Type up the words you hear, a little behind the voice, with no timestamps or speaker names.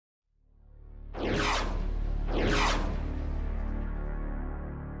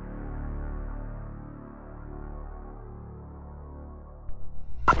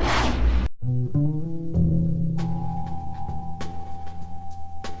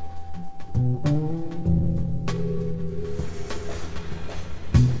Hello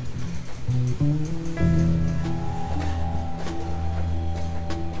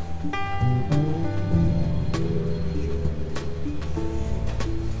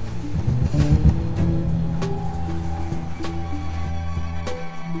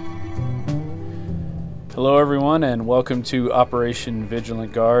everyone, and welcome to Operation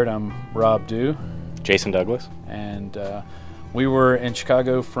Vigilant Guard. I'm Rob Dew. Jason Douglas. And we were in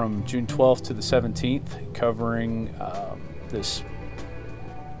Chicago from June 12th to the 17th covering this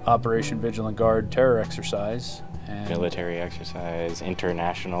Operation Vigilant Guard terror exercise. And military exercise,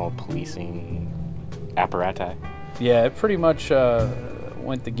 international policing apparatus. Yeah, it pretty much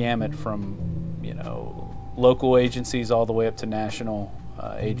went the gamut from, you know, local agencies all the way up to national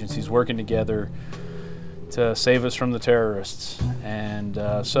agencies working together to save us from the terrorists. And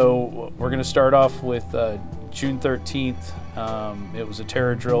so we're going to start off with June 13th. It was a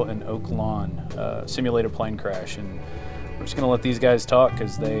terror drill in Oak Lawn, simulated plane crash, and we're just going to let these guys talk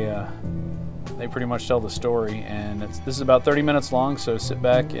because they pretty much tell the story. And this is about 30 minutes long, so sit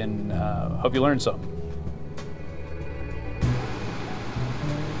back and hope you learned something.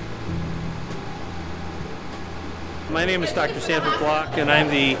 My name is Dr. Sanford Block, and I'm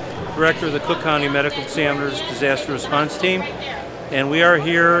the Director of the Cook County Medical Examiner's Disaster Response Team. And we are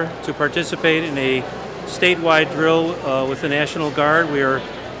here to participate in a statewide drill with the National Guard. We are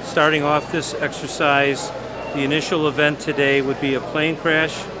starting off this exercise. The initial event today would be a plane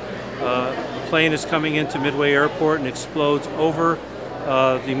crash. The plane is coming into Midway Airport and explodes over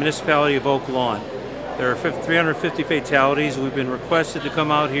the municipality of Oak Lawn. There are 350 fatalities. We've been requested to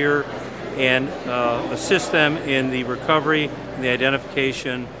come out here and assist them in the recovery and the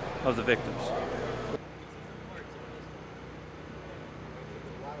identification of the victims.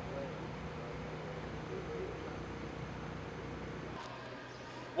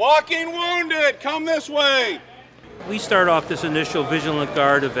 Walking wounded, come this way. We start off this initial Vigilant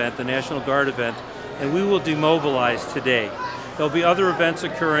Guard event, the National Guard event, and we will demobilize today. There'll be other events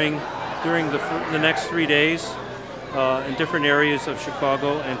occurring during the next 3 days in different areas of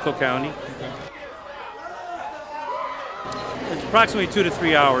Chicago and Cook County. It's approximately 2 to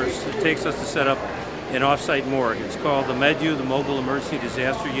 3 hours it takes us to set up an off-site morgue. It's called the MEDU, the Mobile Emergency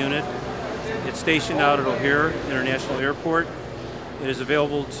Disaster Unit. It's stationed out at O'Hare International Airport. It is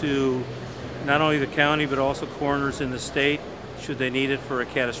available to not only the county but also coroners in the state should they need it for a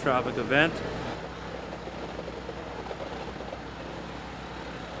catastrophic event.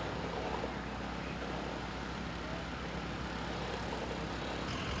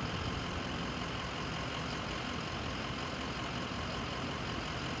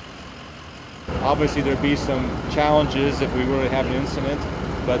 Obviously there'd be some challenges if we were to have an incident,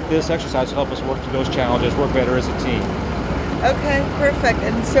 but this exercise will help us work through those challenges, work better as a team. Okay, perfect,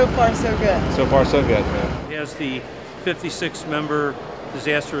 and so far so good. So far so good, yeah. It has the 56-member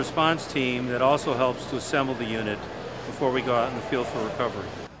disaster response team that also helps to assemble the unit before we go out in the field for recovery.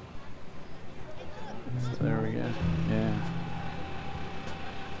 So there we go, yeah.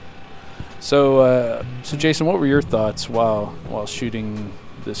 So, Jason, what were your thoughts while shooting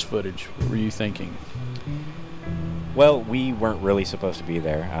this footage? What were you thinking? Well, we weren't really supposed to be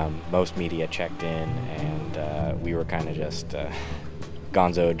there. Most media checked in, and we were kind of just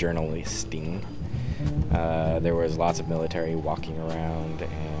gonzo journalisting. There was lots of military walking around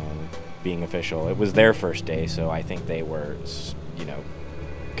and being official. It was their first day, so I think they were, you know,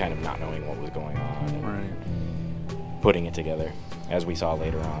 kind of not knowing what was going on and right. Putting it together. As we saw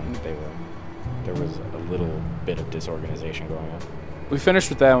later on, there was a little bit of disorganization going on. We finished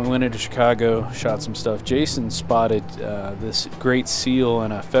with that. We went into Chicago, shot some stuff. Jason spotted this great seal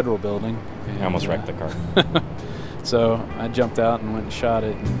in a federal building. And, I almost wrecked the car. So I jumped out and went and shot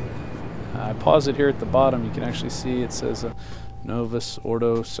it. And I paused it here at the bottom. You can actually see it says Novus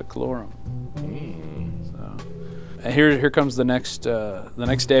Ordo Seclorum. So here comes the next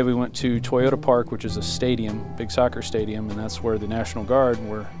day. We went to Toyota Park, which is a stadium, big soccer stadium, and that's where the National Guard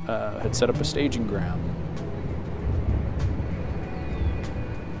had set up a staging ground.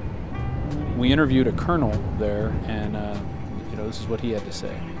 We interviewed a colonel there, and you know, this is what he had to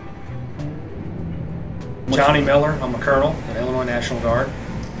say. Johnny Miller, I'm a colonel in Illinois National Guard.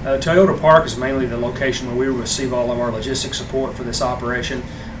 Toyota Park is mainly the location where we receive all of our logistic support for this operation.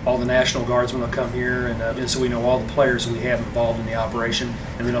 All the National Guardsmen will come here, and so we know all the players that we have involved in the operation,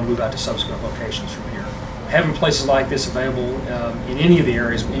 and then they'll move out to subsequent locations from here. Having places like this available in any of the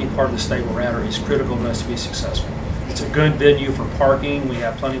areas, any part of the state we're at, is critical for us to be successful. It's a good venue for parking. We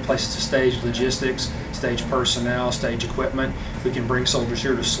have plenty of places to stage logistics, stage personnel, stage equipment. We can bring soldiers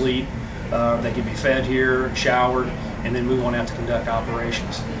here to sleep. They can be fed here, showered. and then move on out to conduct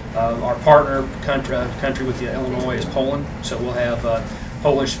operations. Our partner country with Illinois is Poland, so we'll have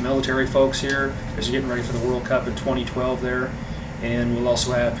Polish military folks here as we're getting ready for the World Cup in 2012 there, and we'll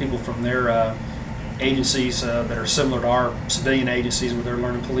also have people from their agencies that are similar to our civilian agencies, where they're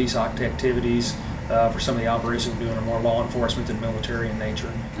learning police activities for some of the operations we're doing are more law enforcement than military in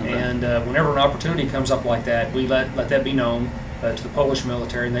nature. Okay. And whenever an opportunity comes up like that, we let that be known to the Polish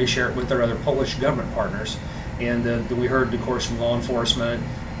military, and they share it with their other Polish government partners. And we heard, of course, from law enforcement,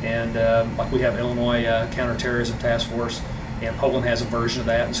 and like we have Illinois Counterterrorism Task Force, and Poland has a version of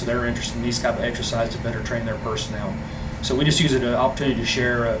that, and so they're interested in these type of exercises to better train their personnel. So we just use it as an opportunity to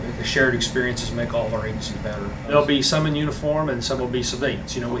share the shared experiences and make all of our agencies better. There'll be some in uniform and some will be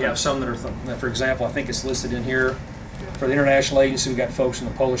civilians. You know, we have some that are, for example, I think it's listed in here. For the international agency, we've got folks in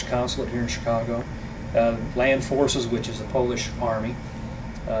the Polish consulate here in Chicago. Land Forces, which is the Polish Army.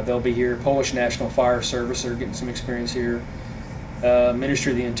 They'll be here. Polish National Fire Service, they're getting some experience here.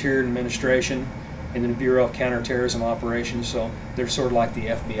 Ministry of the Interior Administration, and then the Bureau of Counterterrorism Operations, so they're sort of like the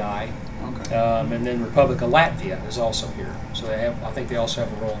FBI. Okay. And then Republic of Latvia is also here, so they have. I think they also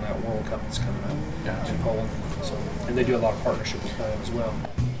have a role in that World Cup that's coming up in Poland. So, and they do a lot of partnership with Poland as well.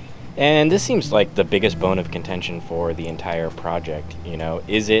 And this seems like the biggest bone of contention for the entire project. You know,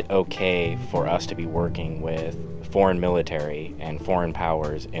 is it okay for us to be working with foreign military and foreign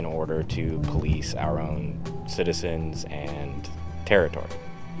powers in order to police our own citizens and territory?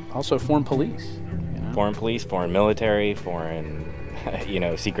 Also, foreign police. You know? Foreign police, foreign military, foreign,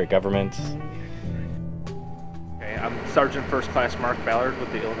 secret governments. Okay, I'm Sergeant First Class Mark Ballard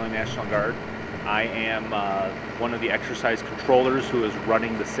with the Illinois National Guard. I am one of the exercise controllers who is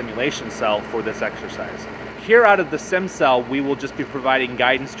running the simulation cell for this exercise. Here out of the sim cell, we will just be providing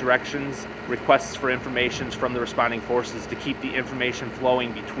guidance, directions, requests for information from the responding forces to keep the information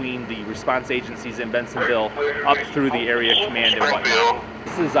flowing between the response agencies in Bensonville up through the area command and whatnot.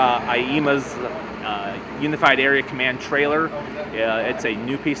 This is IEMA's Unified Area Command trailer. It's a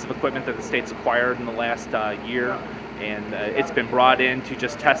new piece of equipment that the state's acquired in the last year, and it's been brought in to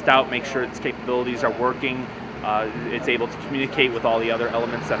just test out, make sure its capabilities are working. It's able to communicate with all the other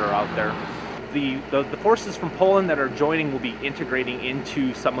elements that are out there. The forces from Poland that are joining will be integrating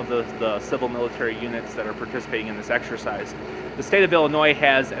into some of the civil military units that are participating in this exercise. The state of Illinois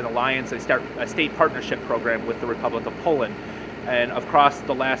has an alliance, a state partnership program with the Republic of Poland. And across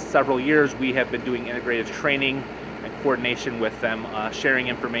the last several years, we have been doing integrative training and coordination with them, sharing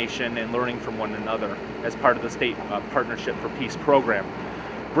information and learning from one another as part of the state Partnership for Peace program.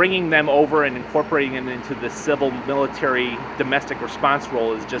 Bringing them over and incorporating them into the civil military domestic response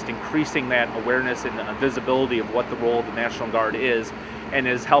role is just increasing that awareness and visibility of what the role of the National Guard is, and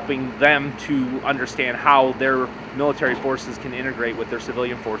is helping them to understand how their military forces can integrate with their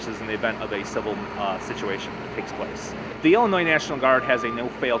civilian forces in the event of a civil situation that takes place. The Illinois National Guard has a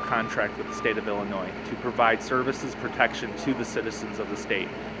no-fail contract with the state of Illinois to provide services protection to the citizens of the state.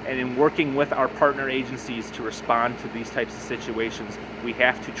 And in working with our partner agencies to respond to these types of situations, we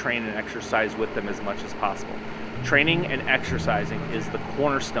have to train and exercise with them as much as possible. Training and exercising is the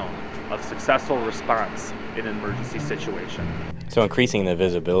cornerstone of successful response in an emergency situation. So increasing the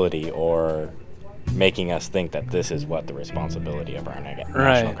visibility or making us think that this is what the responsibility of our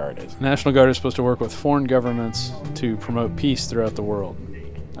National Guard is. National Guard is supposed to work with foreign governments to promote peace throughout the world.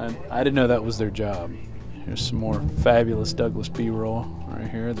 I didn't know that was their job. Here's some more fabulous Douglas B-roll right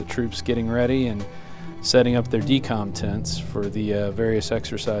here. The troops getting ready and setting up their decom tents for the various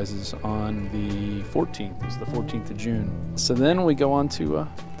exercises on the 14th. It's the 14th of June. So then we go on to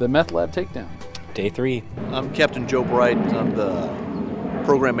the meth lab takedown. Day 3. I'm Captain Joe Bright. I'm the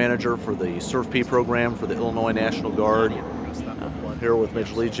program manager for the SURF-P program for the Illinois National Guard. I'm here with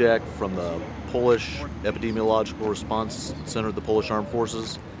Major Lejak from the Polish Epidemiological Response Center of the Polish Armed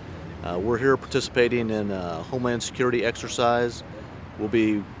Forces. We're here participating in a Homeland Security exercise. We'll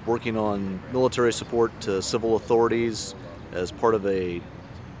be working on military support to civil authorities as part of a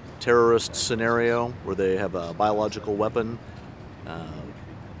terrorist scenario where they have a biological weapon.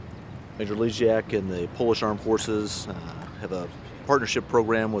 Major Lejak and the Polish Armed Forces have a partnership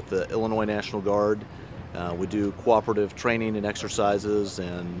program with the Illinois National Guard. We do cooperative training and exercises,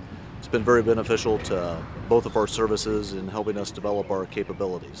 and it's been very beneficial to both of our services in helping us develop our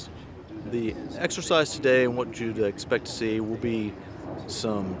capabilities. The exercise today and what you'd expect to see will be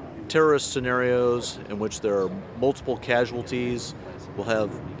some terrorist scenarios in which there are multiple casualties. We'll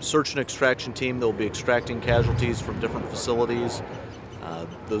have search and extraction team that will be extracting casualties from different facilities.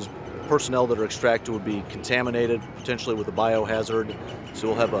 Those personnel that are extracted would be contaminated, potentially with a biohazard. So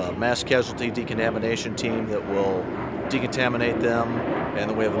we'll have a mass casualty decontamination team that will decontaminate them, and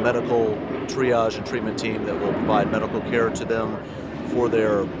then we have a medical triage and treatment team that will provide medical care to them before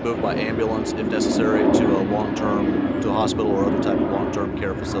they're moved by ambulance, if necessary, to a hospital or other type of long-term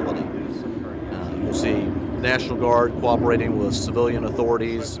care facility. You'll see National Guard cooperating with civilian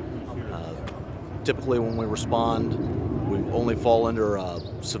authorities. Typically when we respond, we only fall under a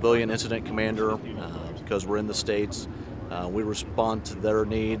civilian incident commander because we're in the States. We respond to their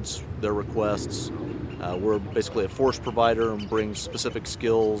needs, their requests. We're basically a force provider and bring specific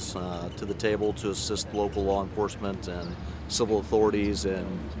skills to the table to assist local law enforcement and civil authorities in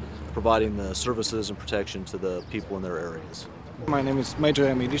providing the services and protection to the people in their areas. My name is Major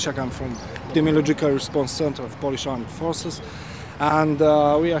Emil Lisiak. I'm from the Military Response Center of Polish Armed Forces, and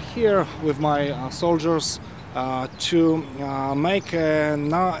we are here with my soldiers to make a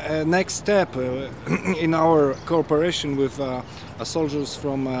next step in our cooperation with soldiers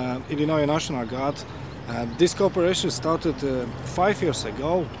from Illinois National Guard. This cooperation started 5 years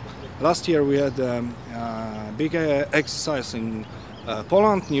ago. Last year we had a big exercise in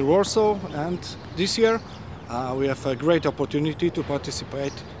Poland, near Warsaw, and this year we have a great opportunity to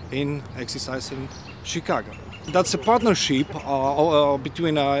participate in exercise in Chicago. That's a partnership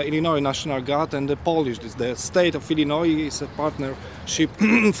between Illinois National Guard and the Polish. The state of Illinois is a partnership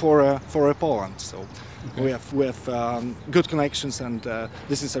for Poland. So okay. we have good connections, and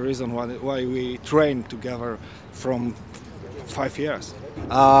this is the reason why we train together from 5 years.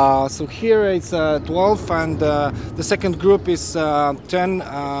 So here it's 12, and the second group is 10.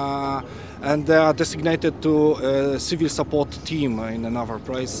 And they are designated to a civil support team in another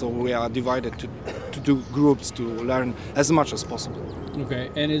place, so we are divided to do groups to learn as much as possible. Okay,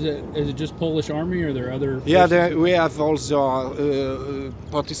 and is it just Polish Army, or are there other forces? Yeah, we have also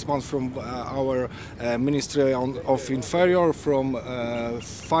participants from our Ministry of Interior, from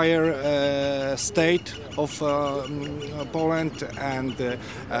Fire State of Poland, and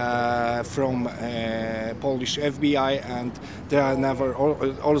from Polish FBI, and there are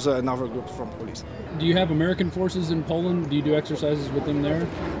also another group from police. Do you have American forces in Poland? Do you do exercises with them there?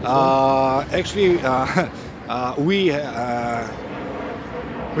 Actually,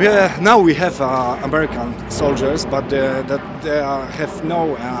 now we have American soldiers, but that they have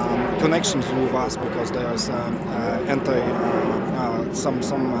no connections with us because there's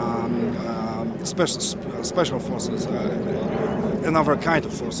special forces, another kind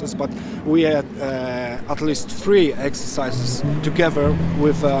of forces. But we had at least 3 exercises together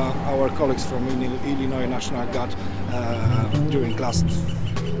with our colleagues from Illinois National Guard during last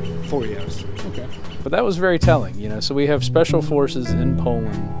 4 years. Okay. But that was very telling, you know. So we have special forces in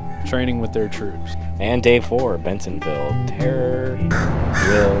Poland training with their troops. And day 4, Bensonville, terror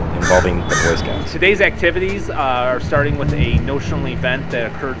drill involving the Boy Scouts. Today's activities are starting with a notional event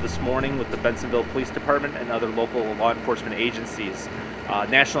that occurred this morning with the Bensonville Police Department and other local law enforcement agencies.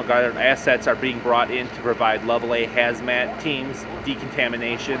 National Guard assets are being brought in to provide level A hazmat teams,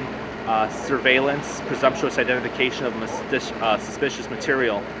 decontamination, surveillance, presumptuous identification of suspicious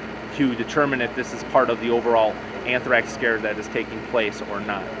material to determine if this is part of the overall anthrax scare that is taking place or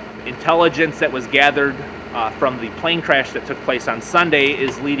not. Intelligence that was gathered from the plane crash that took place on Sunday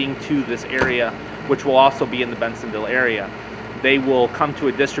is leading to this area, which will also be in the Bensonville area. They will come to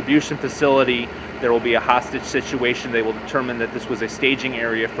a distribution facility. There will be a hostage situation. They will determine that this was a staging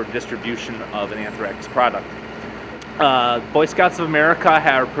area for distribution of an anthrax product. Boy Scouts of America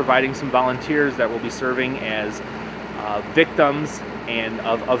are providing some volunteers that will be serving as victims and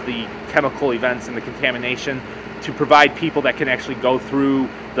of the chemical events and the contamination, to provide people that can actually go through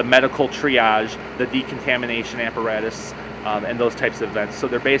the medical triage, the decontamination apparatus, and those types of events. So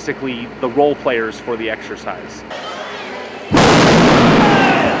they're basically the role players for the exercise.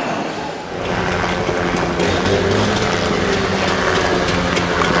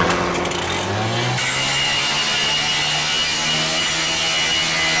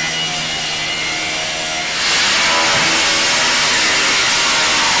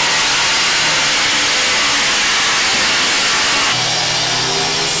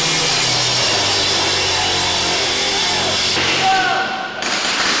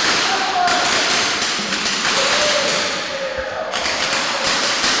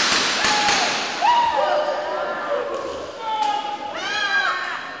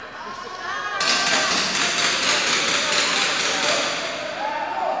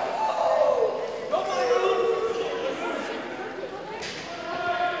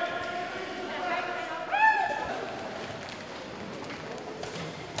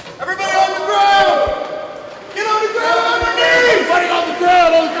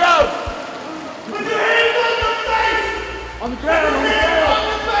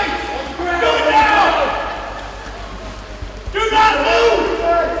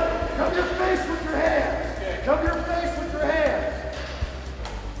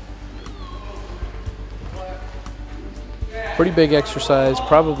 pretty big exercise.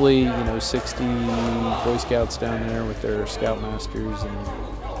 Probably 60 Boy Scouts down there with their scoutmasters and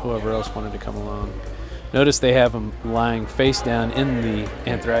whoever else wanted to come along. Notice they have them lying face down in the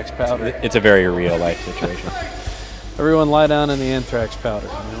anthrax powder. It's a very real life situation. Everyone lie down in the anthrax powder.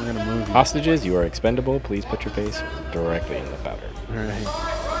 We're going to move you. Hostages, you are expendable. Please put your face directly in the powder. All right.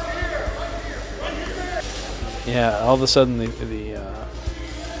 Yeah, all of a sudden the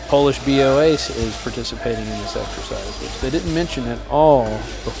Polish BOA is participating in this exercise, which they didn't mention at all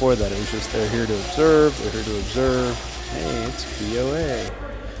before that. It was just they're here to observe, Hey, it's BOA.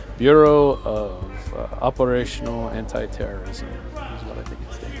 Bureau of Operational Anti-Terrorism is what I think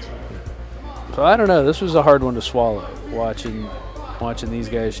it stands for. So I don't know, this was a hard one to swallow, watching these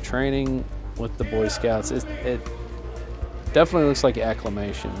guys training with the Boy Scouts. It definitely looks like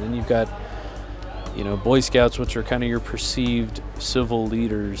acclimation. Then you've got Boy Scouts, which are kind of your perceived civil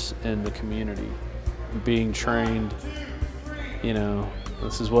leaders in the community, being trained.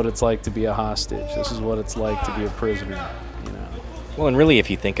 This is what it's like to be a hostage. This is what it's like to be a prisoner. Well, and really, if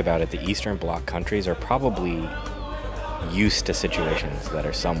you think about it, the Eastern Bloc countries are probably used to situations that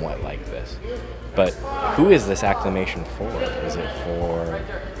are somewhat like this. But who is this acclimation for? Is it for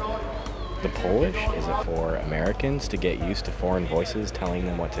the Polish? Is it for Americans to get used to foreign voices telling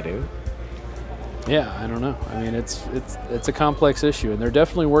them what to do? Yeah, I don't know. I mean, it's a complex issue, and they're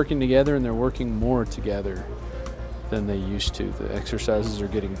definitely working together, and they're working more together than they used to. The exercises are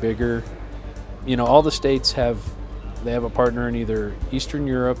getting bigger. All the states have a partner in either Eastern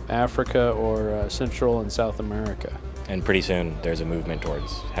Europe, Africa, or Central and South America. And pretty soon, there's a movement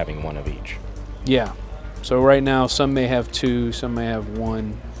towards having one of each. Yeah. So right now, some may have two, some may have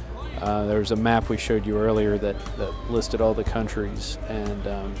one. There's a map we showed you earlier that listed all the countries, and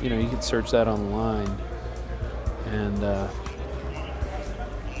you can search that online and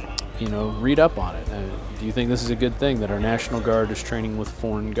read up on it. Do you think this is a good thing that our National Guard is training with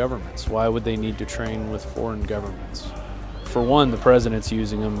foreign governments? Why would they need to train with foreign governments? For one, the president's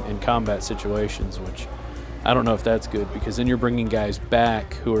using them in combat situations, which I don't know if that's good, because then you're bringing guys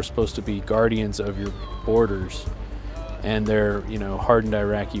back who are supposed to be guardians of your borders. And they're, hardened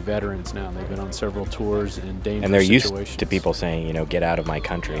Iraqi veterans now. They've been on several tours in dangerous situations. And they're used to people saying, get out of my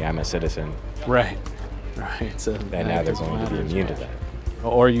country, I'm a citizen. Right. So and now they're going to be immune to that.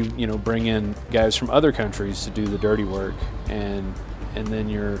 Or you bring in guys from other countries to do the dirty work, and then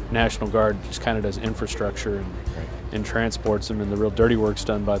your National Guard just kind of does infrastructure and transports them, and the real dirty work's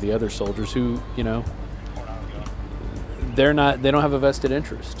done by the other soldiers who, they don't have a vested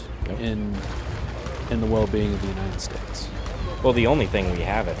interest in the well-being of the United States. Well, the only thing we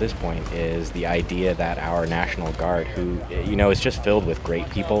have at this point is the idea that our National Guard, who, is just filled with great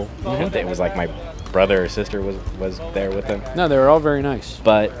people. Mm-hmm. It was like my brother or sister was there with them. No, they were all very nice.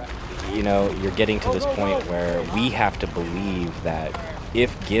 But, you're getting to this point where we have to believe that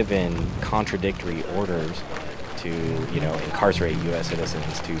if given contradictory orders to, incarcerate U.S.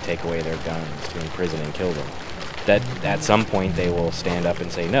 citizens, to take away their guns, to imprison and kill them, that at some point they will stand up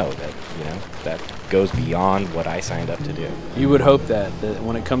and say no, that that goes beyond what I signed up to do. You would hope that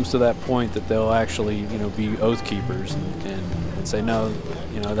when it comes to that point that they'll actually be oath keepers and say no,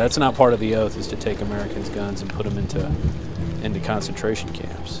 that's not part of the oath, is to take Americans' guns and put them into concentration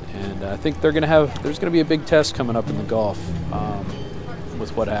camps. And I think there's going to be a big test coming up in the Gulf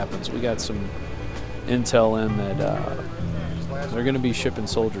with what happens. We got some intel in that they're going to be shipping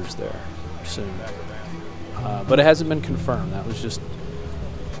soldiers there soon. But it hasn't been confirmed. That was just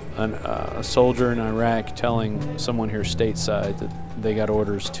a soldier in Iraq telling someone here stateside that they got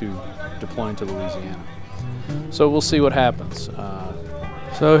orders to deploy into Louisiana. So we'll see what happens.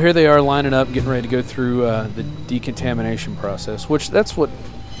 So here they are lining up, getting ready to go through the decontamination process, which that's what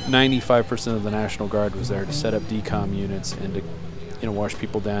 95% of the National Guard was there to set up decom units and to wash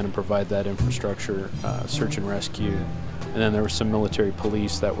people down and provide that infrastructure, search and rescue. And then there were some military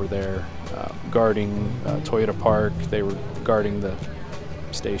police that were there guarding Toyota Park. They were guarding the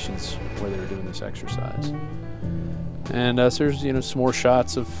stations where they were doing this exercise. And so there's some more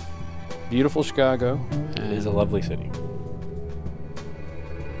shots of beautiful Chicago. It is a lovely city.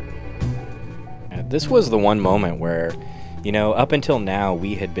 And this was the one moment where, up until now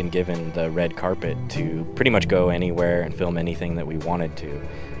we had been given the red carpet to pretty much go anywhere and film anything that we wanted to.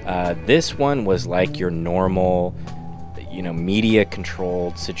 This one was like your normal,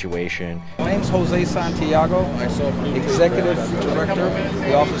 media-controlled situation. My name is Jose Santiago, Executive Director of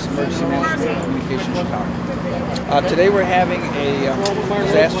the Office of Emergency Management and Communication Chicago. Today we're having a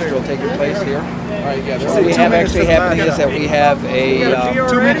disaster drill taking place here. What we have actually happening is that we have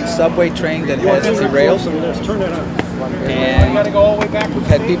a subway train that has derailed. and we've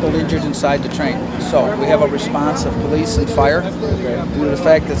had people injured inside the train. So we have a response of police and fire. Due to the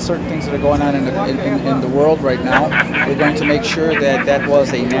fact that certain things that are going on in the world right now, we're going to make sure that that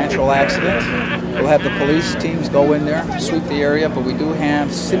was a natural accident. We'll have the police teams go in there, sweep the area, but we do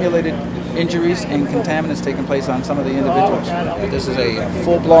have simulated injuries and contaminants taking place on some of the individuals. This is a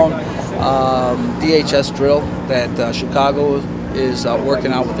full-blown DHS drill that Chicago is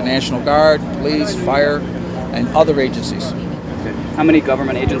working out with the National Guard, police, fire, and other agencies. How many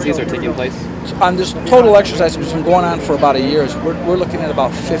government agencies are taking place? On this total exercise, which has been going on for about a year, we're looking at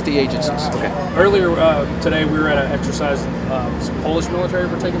about 50 agencies. Okay. Earlier today, we were at an exercise. Some Polish military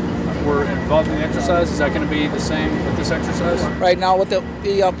were involved in the exercise. Is that going to be the same with this exercise? Right now, with the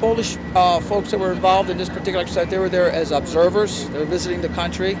Polish folks that were involved in this particular exercise, they were there as observers. They were visiting the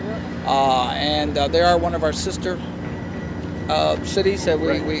country, and they are one of our sister cities that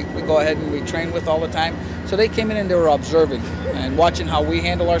we go ahead and we train with all the time. So they came in and they were observing and watching how we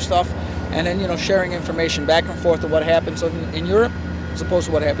handle our stuff, and then sharing information back and forth of what happens in Europe as opposed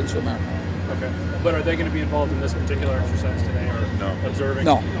to what happens in America. Okay. But are they going to be involved in this particular exercise today, or no? Observing?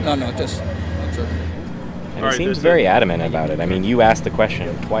 No, just observing. And he seems very adamant about it. I mean, you asked the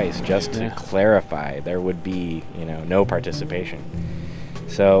question twice just to clarify there would be, no participation.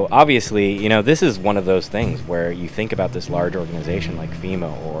 So obviously, this is one of those things where you think about this large organization like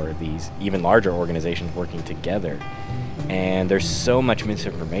FEMA or these even larger organizations working together, and there's so much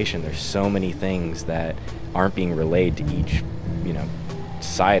misinformation. There's so many things that aren't being relayed to each,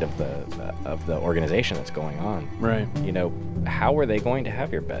 side of the organization that's going on. Right. How are they going to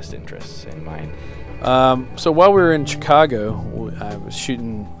have your best interests in mind? So while we were in Chicago, I was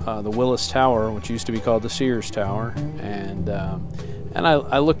shooting the Willis Tower, which used to be called the Sears Tower, and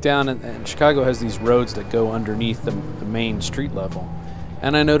I looked down, and Chicago has these roads that go underneath the main street level,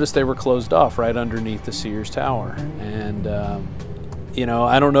 and I noticed they were closed off right underneath the Sears Tower. And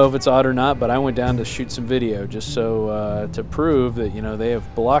I don't know if it's odd or not, but I went down to shoot some video just so to prove that they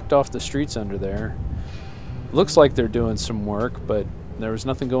have blocked off the streets under there. Looks like they're doing some work, but there was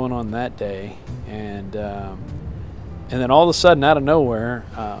nothing going on that day. And then all of a sudden, out of nowhere,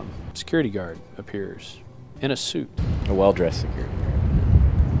 security guard appears in a suit. A well-dressed security guard.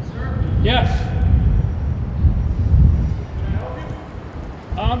 Yes.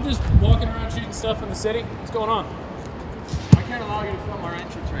 I'm just walking around shooting stuff in the city. What's going on? I can't allow you to film our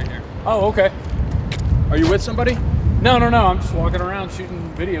entrance right here. Oh, okay. Are you with somebody? No. I'm just walking around shooting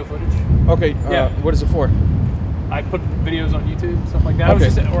video footage. Okay. Yeah. What is it for? I put videos on YouTube and stuff like that. Okay.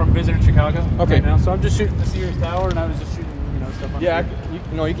 I'm visiting Chicago right now, so I'm just shooting the Sears Tower, and I was just shooting stuff on. Yeah.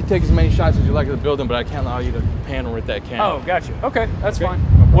 You can take as many shots as you like of the building, but I can't allow you to panel with that camera. Oh, gotcha. Okay, that's fine.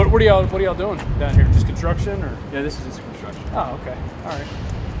 What are y'all doing down here? Just construction, or? Yeah, this is just construction. Oh, okay. All right.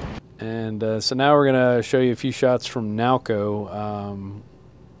 And so now we're going to show you a few shots from Nalco.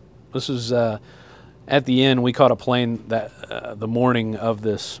 This was at the end. We caught a plane that the morning of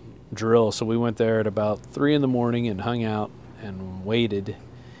this drill, so we went there at about 3 in the morning and hung out and waited.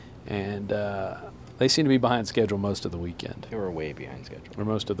 And they seem to be behind schedule most of the weekend. They were way behind schedule. Or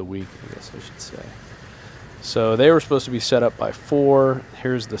most of the week, I guess I should say. So they were supposed to be set up by 4.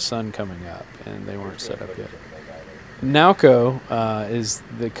 Here's the sun coming up, and they weren't set up yet. Nalco is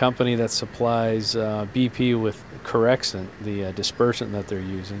the company that supplies BP with Corexant, the dispersant that they're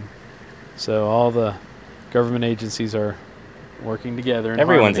using. So all the government agencies are working together.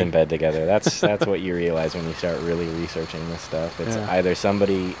 Everyone's in bed together. That's what you realize when you start really researching this stuff. It's either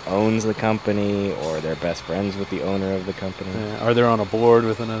somebody owns the company or they're best friends with the owner of the company. Or they're on a board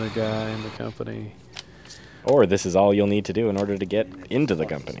with another guy in the company. Or this is all you'll need to do in order to get into the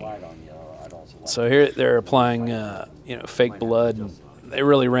company. So here they're applying, fake blood. And they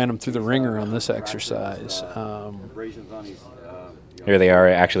really ran them through the ringer on this exercise. Here they are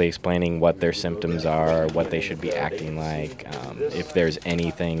actually explaining what their symptoms are, what they should be acting like, if there's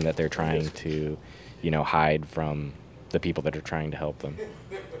anything that they're trying to, hide from the people that are trying to help them.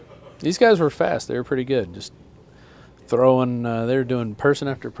 These guys were fast. They were pretty good. Just throwing, they were doing person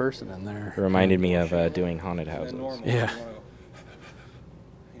after person in there. It reminded me of doing haunted houses. Yeah.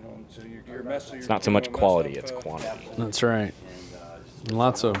 It's not so much quality, it's quantity. That's right.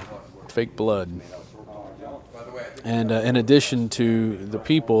 Lots of fake blood. And in addition to the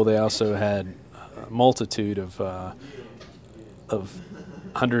people, they also had a multitude of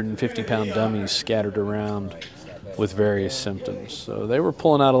 150-pound dummies scattered around with various symptoms. So they were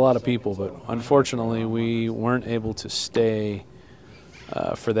pulling out a lot of people, but unfortunately we weren't able to stay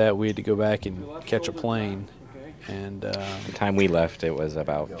for that. We had to go back and catch a plane. And the time we left, it was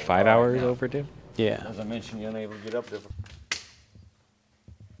about 5 hours overdue. Yeah. As I mentioned, you're unable to get up there.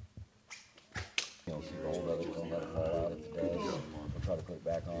 I'll try to put it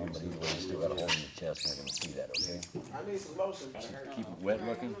back on, but either way, you still got a hole in your chest, and you're gonna see that, okay? I need some lotion. Keep it wet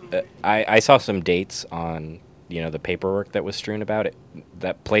looking. I saw some dates on, you know, the paperwork that was strewn about it.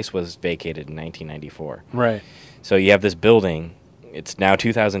 That place was vacated in 1994. Right. So you have this building. It's now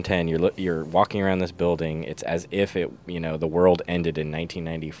 2010. You're walking around this building. It's as if it, you know, the world ended in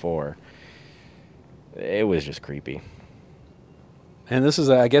 1994. It was just creepy. And this is,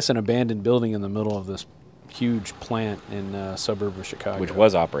 I guess, an abandoned building in the middle of this huge plant in a suburb of Chicago, Which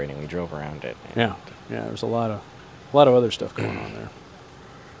was operating. We drove around it. Yeah, there's a lot of other stuff going on there.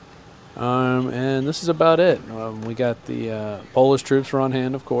 And this is about it. We got the Polish troops were on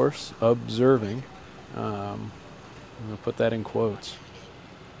hand, of course, observing. I'm going to put that in quotes.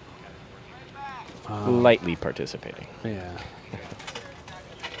 Lightly participating. Yeah.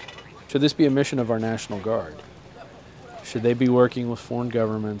 Should this be a mission of our National Guard? Should they be working with foreign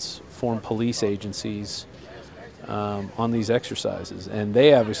governments, foreign police agencies on these exercises? And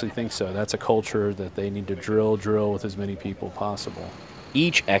they obviously think so. That's a culture that they need to drill with as many people possible.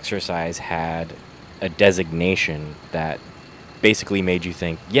 Each exercise had a designation that basically made you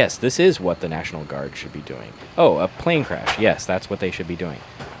think, yes, this is what the National Guard should be doing. Oh, a plane crash. Yes, that's what they should be doing.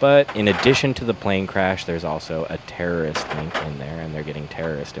 But in addition to the plane crash, there's also a terrorist link in there, and they're getting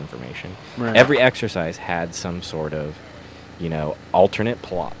terrorist information. Right. Every exercise had some sort of, you know, alternate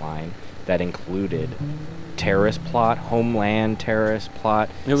plot line that included terrorist plot, Homeland terrorist plot,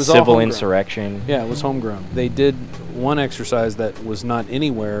 It was all civil homegrown. insurrection. Yeah, it was homegrown. They did one exercise that was not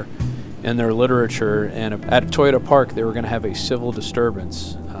anywhere in their literature, and at Toyota Park they were going to have a civil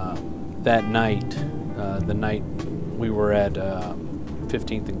disturbance that night, the night we were at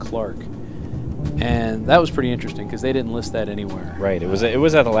 15th and Clark. And that was pretty interesting because they didn't list that anywhere. Right. It was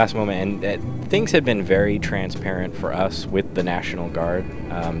at the last moment, and things had been very transparent for us with the National Guard.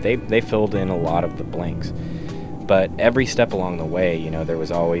 They filled in a lot of the blanks, but every step along the way, you know, there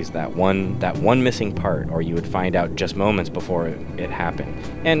was always that one missing part, or you would find out just moments before it happened,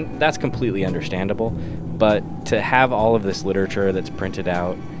 and that's completely understandable. But to have all of this literature that's printed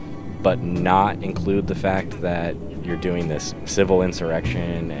out, but not include the fact that you're doing this civil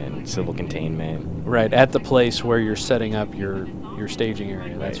insurrection and civil containment. Right, at the place where you're setting up your staging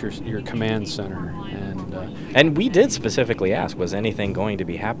area. That's your command center. And we did specifically ask, was anything going to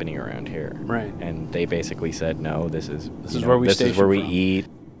be happening around here? Right. And they basically said, no, this is where we eat.